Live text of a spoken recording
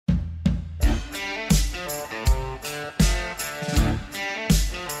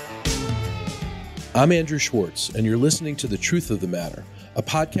I'm Andrew Schwartz, and you're listening to The Truth of the Matter, a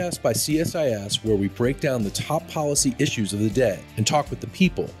podcast by CSIS where we break down the top policy issues of the day and talk with the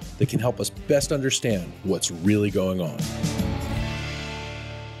people that can help us best understand what's really going on.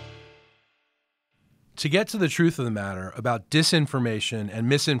 To get to the truth of the matter about disinformation and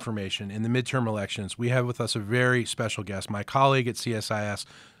misinformation in the midterm elections, we have with us a very special guest, my colleague at CSIS,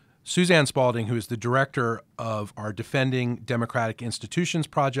 Suzanne Spaulding, who is the director of our Defending Democratic Institutions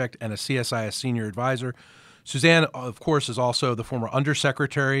project and a CSIS senior advisor. Suzanne, of course, is also the former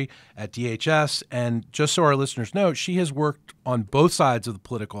Undersecretary at DHS. And just so our listeners know, she has worked on both sides of the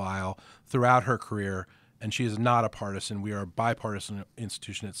political aisle throughout her career, and she is not a partisan. We are a bipartisan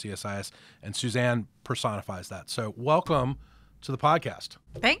institution at CSIS, and Suzanne personifies that. So welcome to the podcast.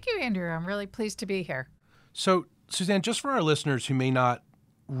 Thank you, Andrew. I'm really pleased to be here. So, Suzanne, just for our listeners who may not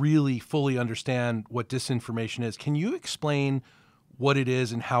really fully understand what disinformation is, can you explain what it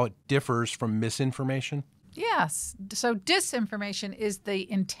is and how it differs from misinformation? Yes. So disinformation is the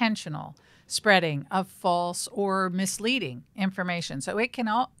intentional spreading of false or misleading information. So it can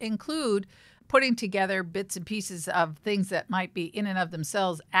include putting together bits and pieces of things that might be in and of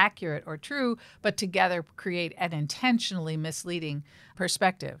themselves accurate or true, but together create an intentionally misleading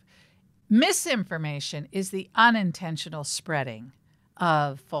perspective. Misinformation is the unintentional spreading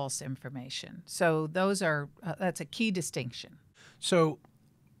of false information. So that's a key distinction. So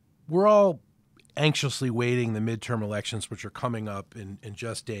we're all anxiously waiting the midterm elections, which are coming up in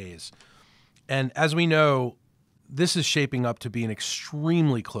just days. And as we know, this is shaping up to be an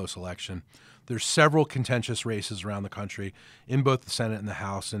extremely close election. There's several contentious races around the country in both the Senate and the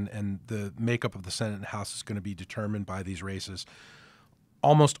House, and the makeup of the Senate and House is going to be determined by these races.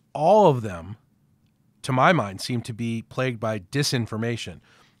 Almost all of them, to my mind, seem to be plagued by disinformation.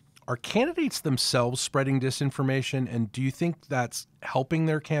 Are candidates themselves spreading disinformation, and do you think that's helping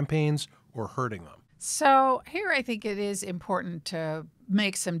their campaigns or hurting them? So here I think it is important to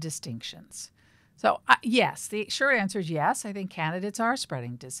make some distinctions. So yes, the short answer is yes. I think candidates are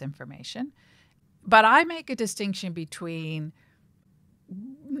spreading disinformation. But I make a distinction between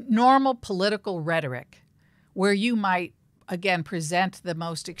normal political rhetoric, where you might again, present the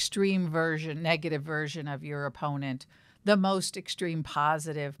most extreme version, negative version of your opponent, the most extreme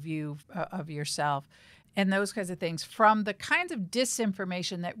positive view of yourself, and those kinds of things, from the kinds of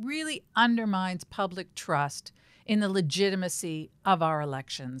disinformation that really undermines public trust in the legitimacy of our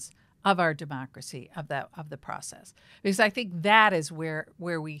elections, of our democracy, of the process. Because I think that is where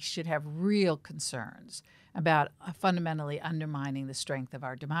we should have real concerns about fundamentally undermining the strength of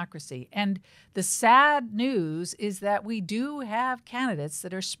our democracy. And the sad news is that we do have candidates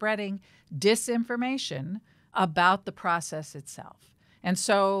that are spreading disinformation about the process itself. And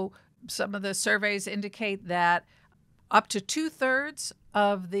so some of the surveys indicate that up to 2/3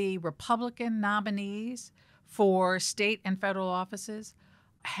 of the Republican nominees for state and federal offices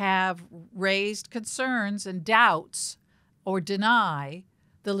have raised concerns and doubts or deny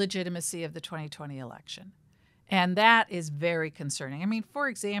the legitimacy of the 2020 election. And that is very concerning. I mean, for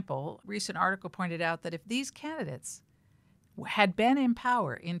example, a recent article pointed out that if these candidates had been in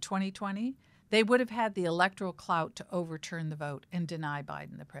power in 2020, they would have had the electoral clout to overturn the vote and deny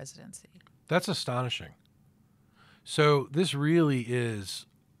Biden the presidency. That's astonishing. So this really is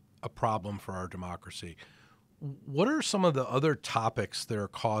a problem for our democracy. What are some of the other topics that are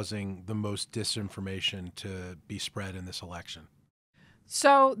causing the most disinformation to be spread in this election?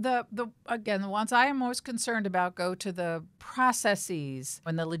 So the ones I am most concerned about go to the processes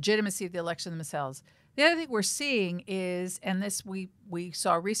and the legitimacy of the election themselves. The other thing we're seeing is, and this we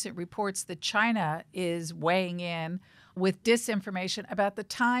saw recent reports that China is weighing in with disinformation about the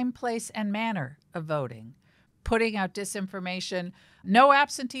time, place, and manner of voting, putting out disinformation. No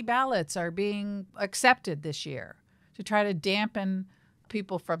absentee ballots are being accepted this year to try to dampen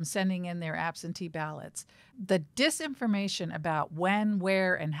people from sending in their absentee ballots. The disinformation about when,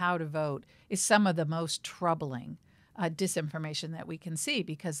 where, and how to vote is some of the most troubling disinformation that we can see,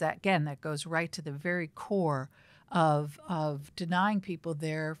 because that goes right to the very core of denying people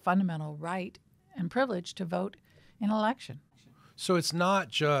their fundamental right and privilege to vote in an election. So it's not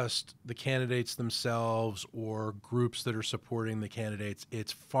just the candidates themselves or groups that are supporting the candidates.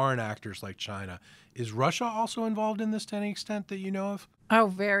 It's foreign actors like China. Is Russia also involved in this to any extent that you know of? Oh,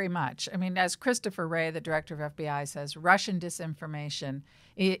 very much. I mean, as Christopher Wray, the director of FBI, says, Russian disinformation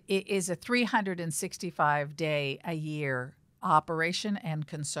is a 365-day-a-year operation and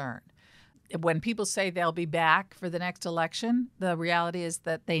concern. When people say they'll be back for the next election, the reality is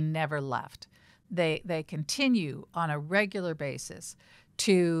that they never left. They continue on a regular basis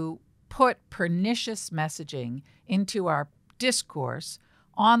to put pernicious messaging into our discourse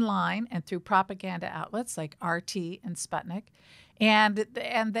online and through propaganda outlets like RT and Sputnik. And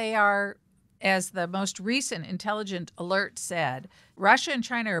they are, as the most recent intelligent alert said, Russia and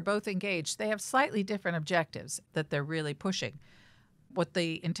China are both engaged. They have slightly different objectives that they're really pushing. What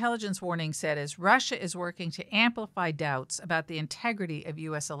the intelligence warning said is Russia is working to amplify doubts about the integrity of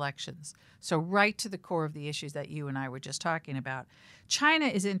U.S. elections. So right to the core of the issues that you and I were just talking about. China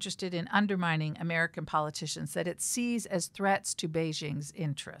is interested in undermining American politicians that it sees as threats to Beijing's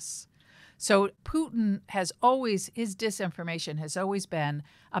interests. So Putin has always, his disinformation has always been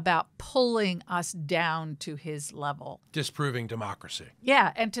about pulling us down to his level. Disproving democracy.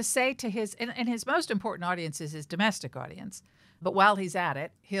 Yeah, and to say to his, and his most important audience is his domestic audience. But while he's at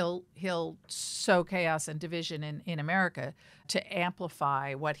it, he'll sow chaos and division in America to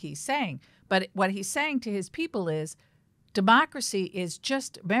amplify what he's saying. But what he's saying to his people is American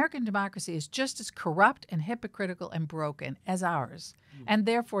democracy is just as corrupt and hypocritical and broken as ours, and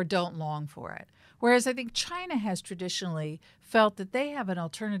therefore don't long for it. Whereas I think China has traditionally felt that they have an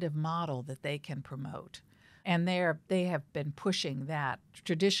alternative model that they can promote, and they have been pushing that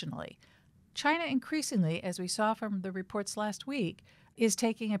traditionally. China increasingly, as we saw from the reports last week, is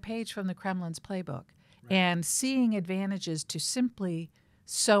taking a page from the Kremlin's playbook and seeing advantages to simply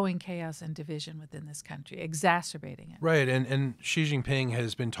sowing chaos and division within this country, exacerbating it. Right, and Xi Jinping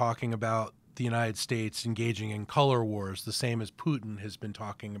has been talking about the United States engaging in color wars, the same as Putin has been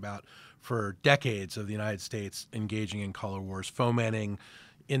talking about for decades of the United States engaging in color wars, fomenting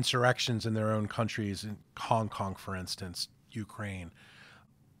insurrections in their own countries, in Hong Kong, for instance, Ukraine.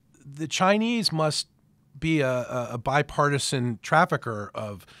 The Chinese must be a bipartisan trafficker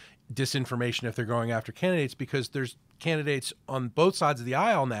of disinformation if they're going after candidates, because there's candidates on both sides of the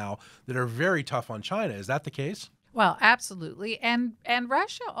aisle now that are very tough on China. Is that the case? Well, absolutely. And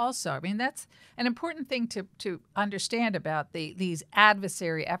Russia also. I mean, that's an important thing to understand about these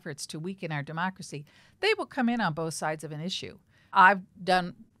adversary efforts to weaken our democracy. They will come in on both sides of an issue. I've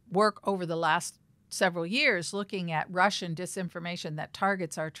done work over the last several years looking at Russian disinformation that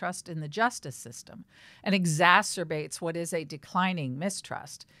targets our trust in the justice system and exacerbates what is a declining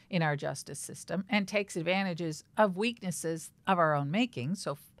mistrust in our justice system and takes advantages of weaknesses of our own making,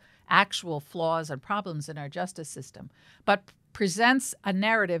 so actual flaws and problems in our justice system, but presents a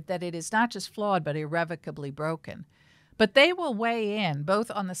narrative that it is not just flawed but irrevocably broken. But they will weigh in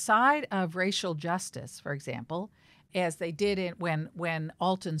both on the side of racial justice, for example, as they did when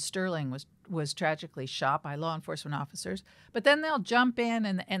Alton Sterling was tragically shot by law enforcement officers. But then they'll jump in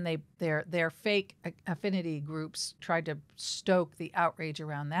and their fake affinity groups tried to stoke the outrage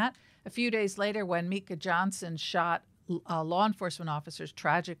around that. A few days later, when Mika Johnson shot law enforcement officers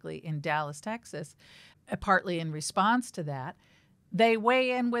tragically in Dallas, Texas, partly in response to that, they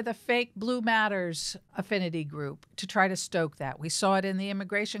weigh in with a fake Blue Matters affinity group to try to stoke that. We saw it in the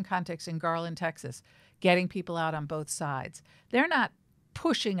immigration context in Garland, Texas, getting people out on both sides. They're not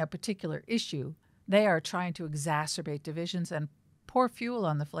pushing a particular issue. They are trying to exacerbate divisions and pour fuel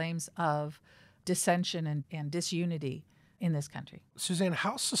on the flames of dissension and disunity in this country. Suzanne,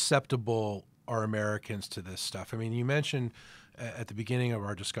 how susceptible are Americans to this stuff? I mean, you mentioned at the beginning of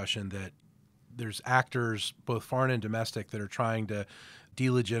our discussion that there's actors, both foreign and domestic, that are trying to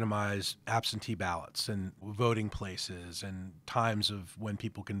delegitimize absentee ballots and voting places and times of when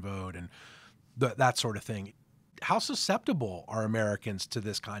people can vote and that sort of thing. How susceptible are Americans to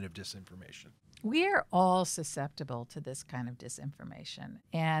this kind of disinformation? We are all susceptible to this kind of disinformation.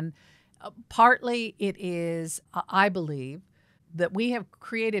 And partly it is, I believe, that we have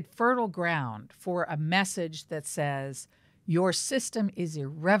created fertile ground for a message that says your system is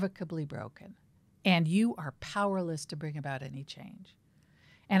irrevocably broken and you are powerless to bring about any change.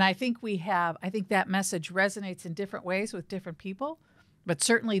 And I think that message resonates in different ways with different people. But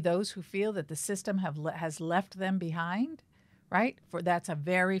certainly those who feel that the system has left them behind, right? That's a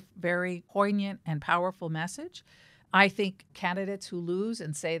very, very poignant and powerful message. I think candidates who lose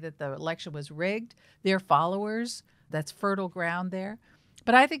and say that the election was rigged, their followers, that's fertile ground there.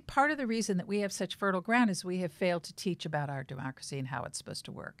 But I think part of the reason that we have such fertile ground is we have failed to teach about our democracy and how it's supposed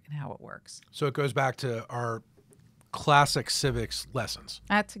to work and how it works. So it goes back to our classic civics lessons.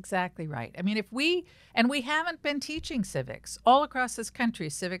 That's exactly right. I mean, we haven't been teaching civics. All across this country,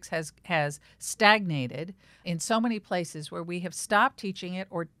 civics has stagnated in so many places where we have stopped teaching it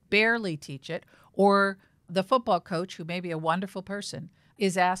or barely teach it, or the football coach, who may be a wonderful person,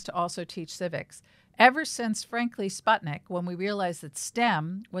 is asked to also teach civics. Ever since, frankly, Sputnik, when we realized that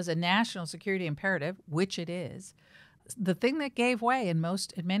STEM was a national security imperative, which it is, the thing that gave way in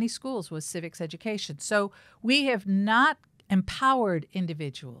many schools was civics education. So we have not empowered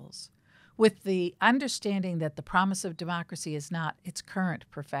individuals with the understanding that the promise of democracy is not its current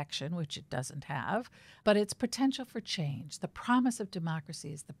perfection, which it doesn't have, but its potential for change. The promise of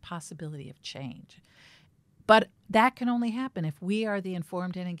democracy is the possibility of change. But that can only happen if we are the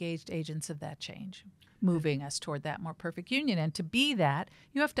informed and engaged agents of that change, moving us toward that more perfect union. And to be that,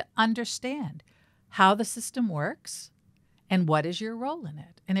 you have to understand how the system works and what is your role in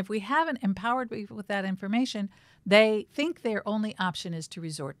it. And if we haven't empowered people with that information, they think their only option is to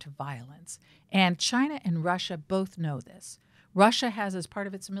resort to violence. And China and Russia both know this. Russia has, as part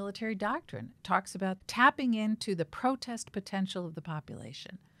of its military doctrine, talks about tapping into the protest potential of the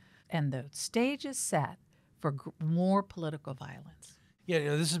population. And the stage is set for more political violence. Yeah,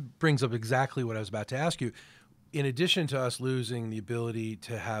 this brings up exactly what I was about to ask you. In addition to us losing the ability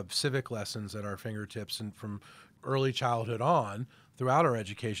to have civic lessons at our fingertips and from early childhood on throughout our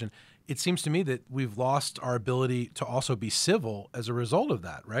education, it seems to me that we've lost our ability to also be civil as a result of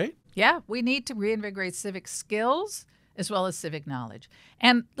that, right? Yeah, we need to reinvigorate civic skills as well as civic knowledge.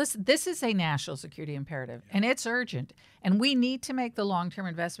 And listen, this is a national security imperative, and it's urgent. And we need to make the long-term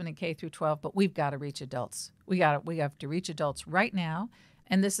investment in K through 12, but we've got to reach adults. We have to reach adults right now,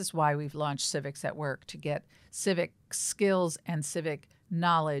 and this is why we've launched Civics at Work, to get civic skills and civic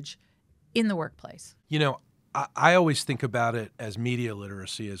knowledge in the workplace. I always think about it as media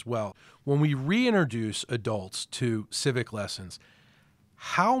literacy as well. When we reintroduce adults to civic lessons,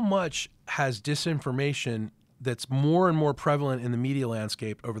 how much has disinformation that's more and more prevalent in the media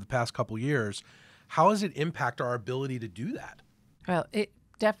landscape over the past couple of years, how does it impact our ability to do that? Well, it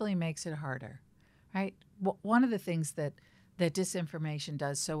definitely makes it harder, right? One of the things that disinformation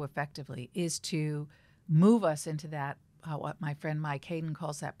does so effectively is to move us into that, what my friend Mike Hayden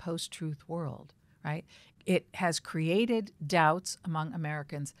calls that post-truth world, right? It has created doubts among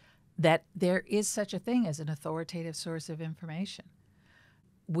Americans that there is such a thing as an authoritative source of information.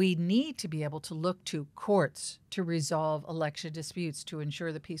 We need to be able to look to courts to resolve election disputes, to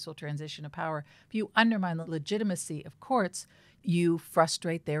ensure the peaceful transition of power. If you undermine the legitimacy of courts, you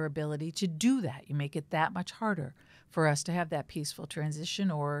frustrate their ability to do that. You make it that much harder for us to have that peaceful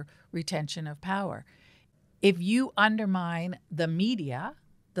transition or retention of power. If you undermine the media,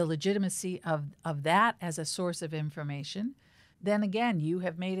 the legitimacy of that as a source of information, then again, you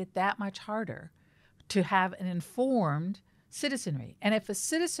have made it that much harder to have an informed citizenry. And if a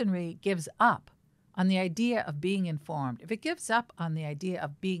citizenry gives up on the idea of being informed, if it gives up on the idea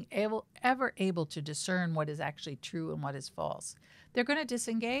of being ever able to discern what is actually true and what is false, they're going to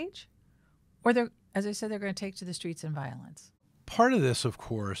disengage, or as I said, they're going to take to the streets in violence. Part of this, of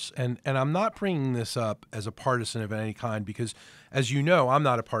course, and I'm not bringing this up as a partisan of any kind because, as you know, I'm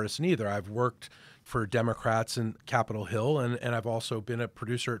not a partisan either. I've worked for Democrats in Capitol Hill, and I've also been a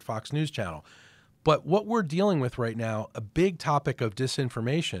producer at Fox News Channel. But what we're dealing with right now, a big topic of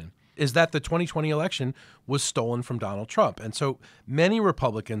disinformation, is that the 2020 election was stolen from Donald Trump. And so many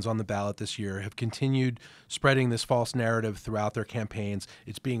Republicans on the ballot this year have continued spreading this false narrative throughout their campaigns.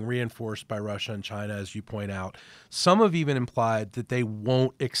 It's being reinforced by Russia and China, as you point out. Some have even implied that they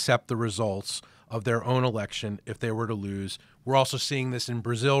won't accept the results of their own election if they were to lose. We're also seeing this in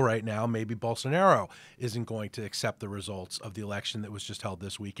Brazil right now. Maybe Bolsonaro isn't going to accept the results of the election that was just held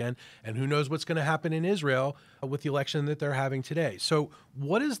this weekend. And who knows what's going to happen in Israel with the election that they're having today. So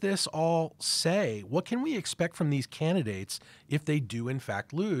what does this all say? What can we expect from these candidates if they do in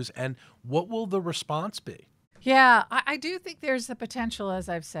fact lose? And what will the response be? Yeah, I do think there's the potential, as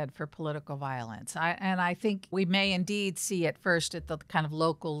I've said, for political violence. And I think we may indeed see it first at the kind of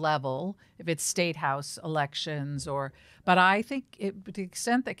local level, if it's state house elections, but I think to the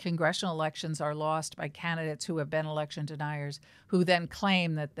extent that congressional elections are lost by candidates who have been election deniers, who then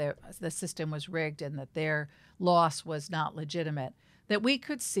claim that the system was rigged and that their loss was not legitimate, that we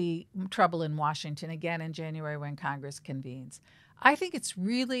could see trouble in Washington again in January when Congress convenes. I think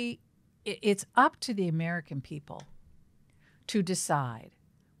it's up to the American people to decide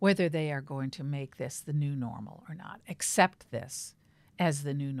whether they are going to make this the new normal or not, accept this as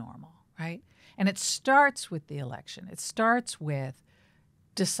the new normal, right? And it starts with the election. It starts with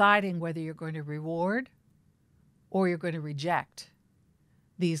deciding whether you're going to reward or you're going to reject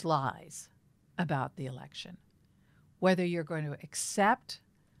these lies about the election, whether you're going to accept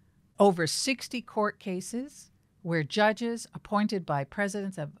over 60 court cases where judges appointed by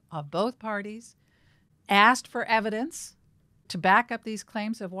presidents of both parties asked for evidence to back up these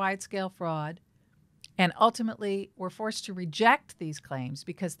claims of wide-scale fraud and ultimately were forced to reject these claims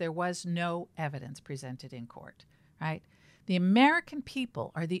because there was no evidence presented in court, right? The American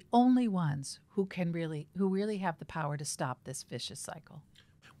people are the only ones who really have the power to stop this vicious cycle.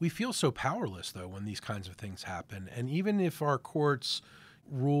 We feel so powerless, though, when these kinds of things happen. And even if our courts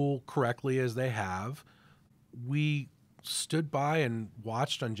rule correctly as they have. We stood by and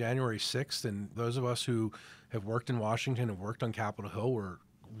watched on January 6th, and those of us who have worked in Washington and worked on Capitol Hill were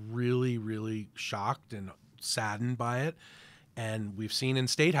really, really shocked and saddened by it. And we've seen in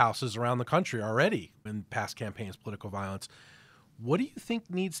state houses around the country already in past campaigns political violence. What do you think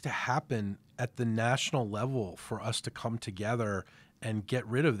needs to happen at the national level for us to come together and get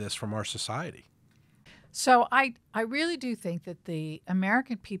rid of this from our society? So I really do think that the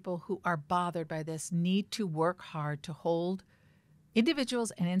American people who are bothered by this need to work hard to hold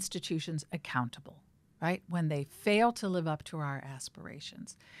individuals and institutions accountable, right? When they fail to live up to our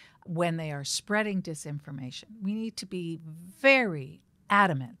aspirations, when they are spreading disinformation, we need to be very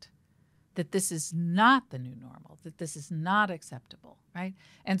adamant that this is not the new normal, that this is not acceptable, right?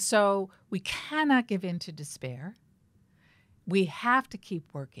 And so we cannot give in to despair. We have to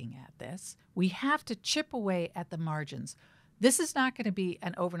keep working at this. We have to chip away at the margins. This is not going to be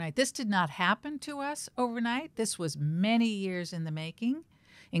an overnight. This did not happen to us overnight. This was many years in the making,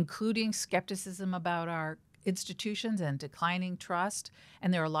 including skepticism about our institutions and declining trust.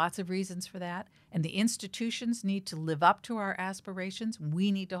 And there are lots of reasons for that. And the institutions need to live up to our aspirations.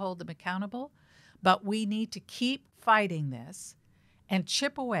 We need to hold them accountable. But we need to keep fighting this and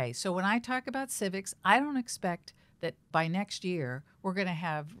chip away. So when I talk about civics, I don't expect that by next year we're going to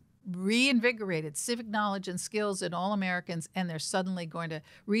have reinvigorated civic knowledge and skills in all Americans, and they're suddenly going to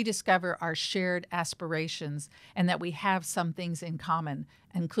rediscover our shared aspirations and that we have some things in common,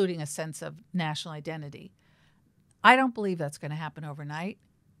 including a sense of national identity. I don't believe that's going to happen overnight,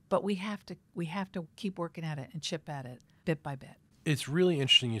 but we have to keep working at it and chip at it bit by bit. It's really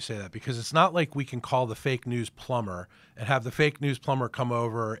interesting you say that, because it's not like we can call the fake news plumber and have the fake news plumber come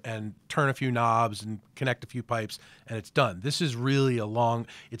over and turn a few knobs and connect a few pipes and it's done. This is really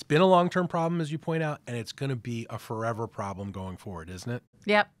it's been a long-term problem, as you point out, and it's going to be a forever problem going forward, isn't it?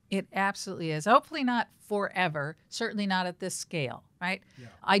 Yep, it absolutely is. Hopefully not forever, certainly not at this scale, right? Yeah.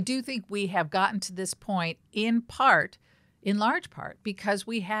 I do think we have gotten to this point in large part, because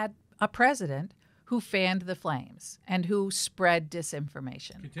we had a president who fanned the flames and who spread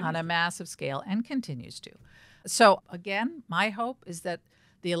disinformation on a massive scale and continues to. So again, my hope is that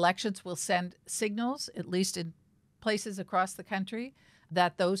the elections will send signals, at least in places across the country,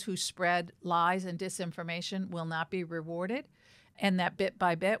 that those who spread lies and disinformation will not be rewarded, and that bit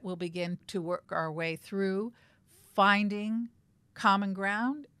by bit we'll begin to work our way through finding common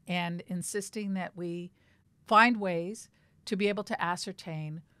ground and insisting that we find ways to be able to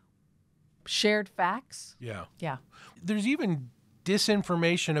ascertain shared facts. Yeah. Yeah. There's even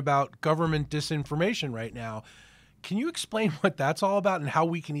disinformation about government disinformation right now. Can you explain what that's all about and how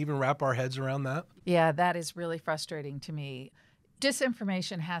we can even wrap our heads around that? Yeah, that is really frustrating to me.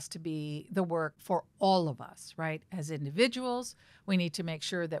 Disinformation has to be the work for all of us, right? As individuals, we need to make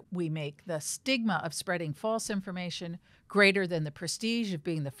sure that we make the stigma of spreading false information greater than the prestige of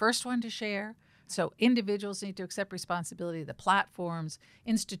being the first one to share. So individuals need to accept responsibility, the platforms,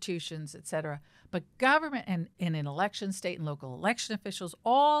 institutions, et cetera. But government and in elections, state and local election officials,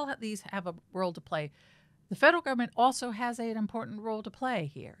 all these have a role to play. The federal government also has an important role to play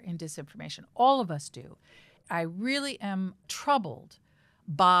here in disinformation. All of us do. I really am troubled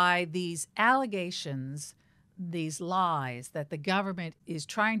by these allegations, these lies that the government is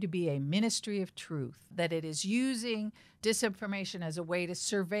trying to be a ministry of truth, that it is using disinformation as a way to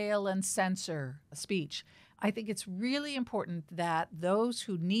surveil and censor speech. I think it's really important that those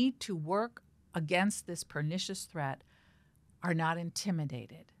who need to work against this pernicious threat are not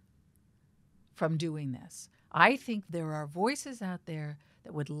intimidated from doing this. I think there are voices out there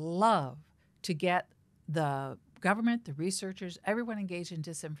that would love to get the government, the researchers, everyone engaged in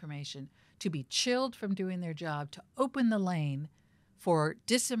disinformation to be chilled from doing their job, to open the lane for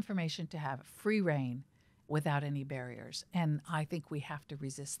disinformation to have free reign without any barriers. And I think we have to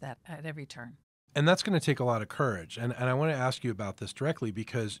resist that at every turn. And that's going to take a lot of courage. And I want to ask you about this directly,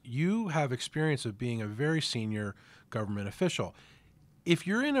 because you have experience of being a very senior government official. If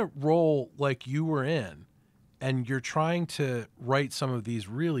you're in a role like you were in and you're trying to right some of these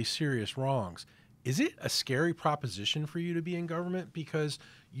really serious wrongs, is it a scary proposition for you to be in government? Because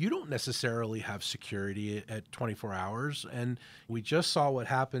you don't necessarily have security at 24 hours. And we just saw what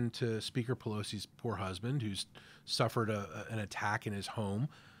happened to Speaker Pelosi's poor husband, who's suffered an attack in his home.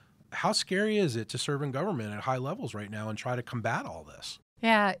 How scary is it to serve in government at high levels right now and try to combat all this?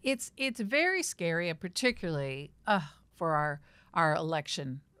 Yeah, it's very scary, and particularly for our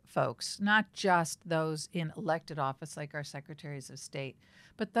election folks, not just those in elected office like our secretaries of state,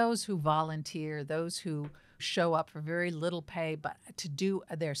 but those who volunteer, those who show up for very little pay, but to do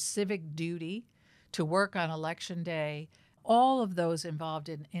their civic duty, to work on election day. all of those involved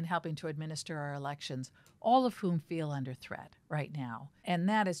in helping to administer our elections, all of whom feel under threat right now. And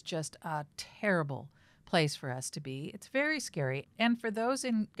that is just a terrible place for us to be. It's very scary. And for those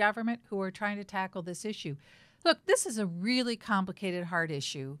in government who are trying to tackle this issue, look, this is a really complicated, hard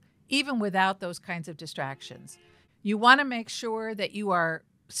issue, even without those kinds of distractions. You want to make sure that you are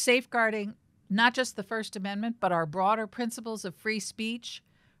safeguarding not just the First Amendment, but our broader principles of free speech.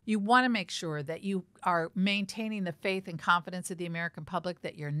 You want to make sure that you are maintaining the faith and confidence of the American public,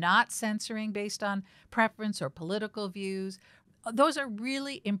 that you're not censoring based on preference or political views. Those are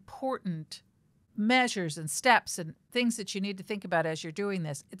really important measures and steps and things that you need to think about as you're doing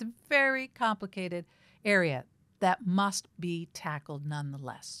this. It's a very complicated area that must be tackled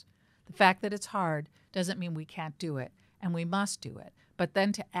nonetheless. The fact that it's hard doesn't mean we can't do it, and we must do it. But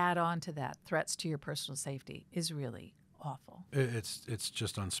then to add on to that, threats to your personal safety is really awful. It's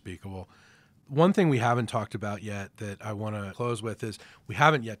just unspeakable. One thing we haven't talked about yet that I want to close with is we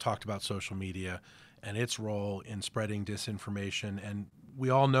haven't yet talked about social media and its role in spreading disinformation. And we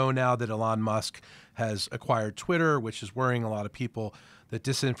all know now that Elon Musk has acquired Twitter, which is worrying a lot of people, that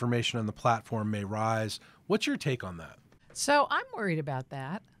disinformation on the platform may rise. What's your take on that? So I'm worried about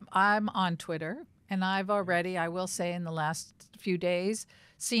that. I'm on Twitter, and I've already, I will say in the last few days,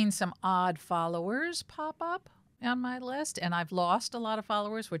 seen some odd followers pop up on my list, and I've lost a lot of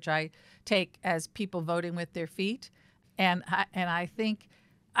followers, which I take as people voting with their feet. And I think,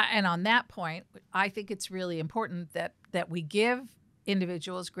 and on that point, I think it's really important that we give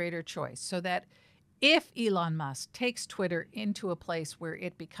individuals greater choice, so that if Elon Musk takes Twitter into a place where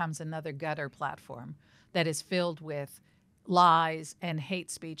it becomes another gutter platform that is filled with lies and hate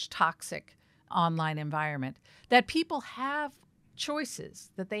speech, toxic online environment, that people have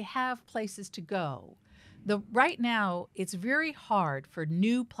choices, that they have places to go. Right now, it's very hard for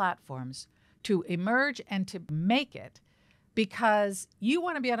new platforms to emerge and to make it, because you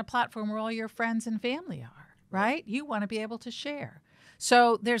want to be on a platform where all your friends and family are, right? You want to be able to share.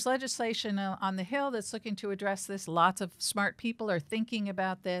 So there's legislation on the Hill that's looking to address this. Lots of smart people are thinking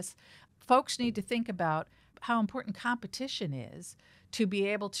about this. Folks need to think about how important competition is to be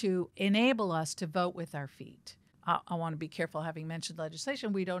able to enable us to vote with our feet. I want to be careful, having mentioned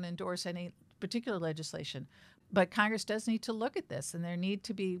legislation. We don't endorse any particular legislation, but Congress does need to look at this, and there need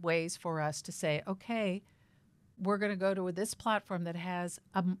to be ways for us to say, okay, we're going to go to this platform that has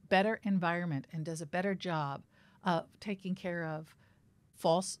a better environment and does a better job of taking care of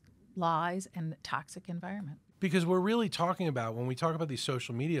false lies and toxic environment. Because we're really talking about, when we talk about these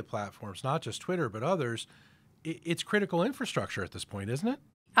social media platforms, not just Twitter, but others, it's critical infrastructure at this point, isn't it?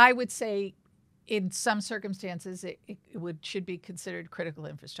 I would say in some circumstances, it should be considered critical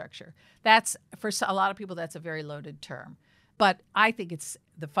infrastructure. That's, for a lot of people, that's a very loaded term. But I think it's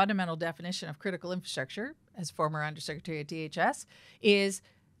the fundamental definition of critical infrastructure, as former Undersecretary at DHS, is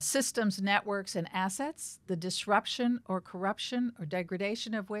systems, networks, and assets, the disruption or corruption or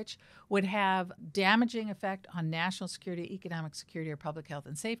degradation of which would have damaging effect on national security, economic security, or public health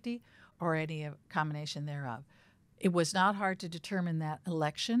and safety, or any combination thereof. It was not hard to determine that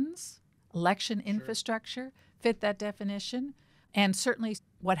election infrastructure fit that definition. And certainly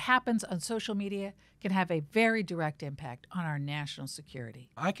what happens on social media can have a very direct impact on our national security.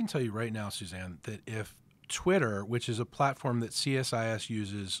 I can tell you right now, Suzanne, that if Twitter, which is a platform that CSIS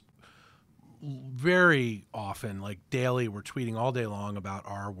uses very often, like daily, we're tweeting all day long about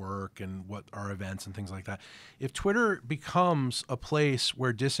our work and what our events and things like that. If Twitter becomes a place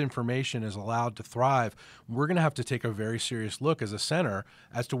where disinformation is allowed to thrive, we're going to have to take a very serious look as a center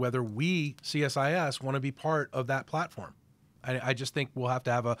as to whether we, CSIS, want to be part of that platform. I just think we'll have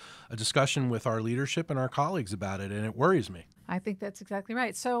to have a discussion with our leadership and our colleagues about it, and it worries me. I think that's exactly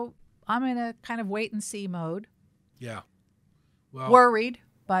right. So I'm in a kind of wait and see mode. Yeah. Well, worried,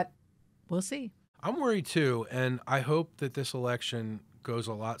 but we'll see. I'm worried too, and I hope that this election goes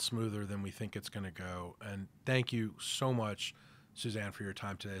a lot smoother than we think it's going to go. And thank you so much, Suzanne, for your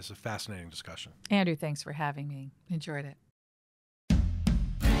time today. It's a fascinating discussion. Andrew, thanks for having me. Enjoyed it.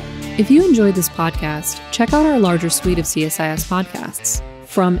 If you enjoyed this podcast, check out our larger suite of CSIS podcasts.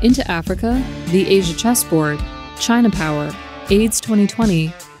 From Into Africa, The Asia Chessboard, China Power, AIDS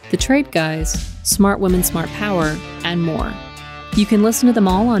 2020, The Trade Guys, Smart Women, Smart Power, and more. You can listen to them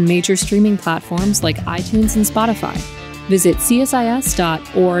all on major streaming platforms like iTunes and Spotify. Visit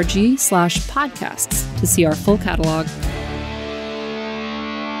csis.org/podcasts to see our full catalog.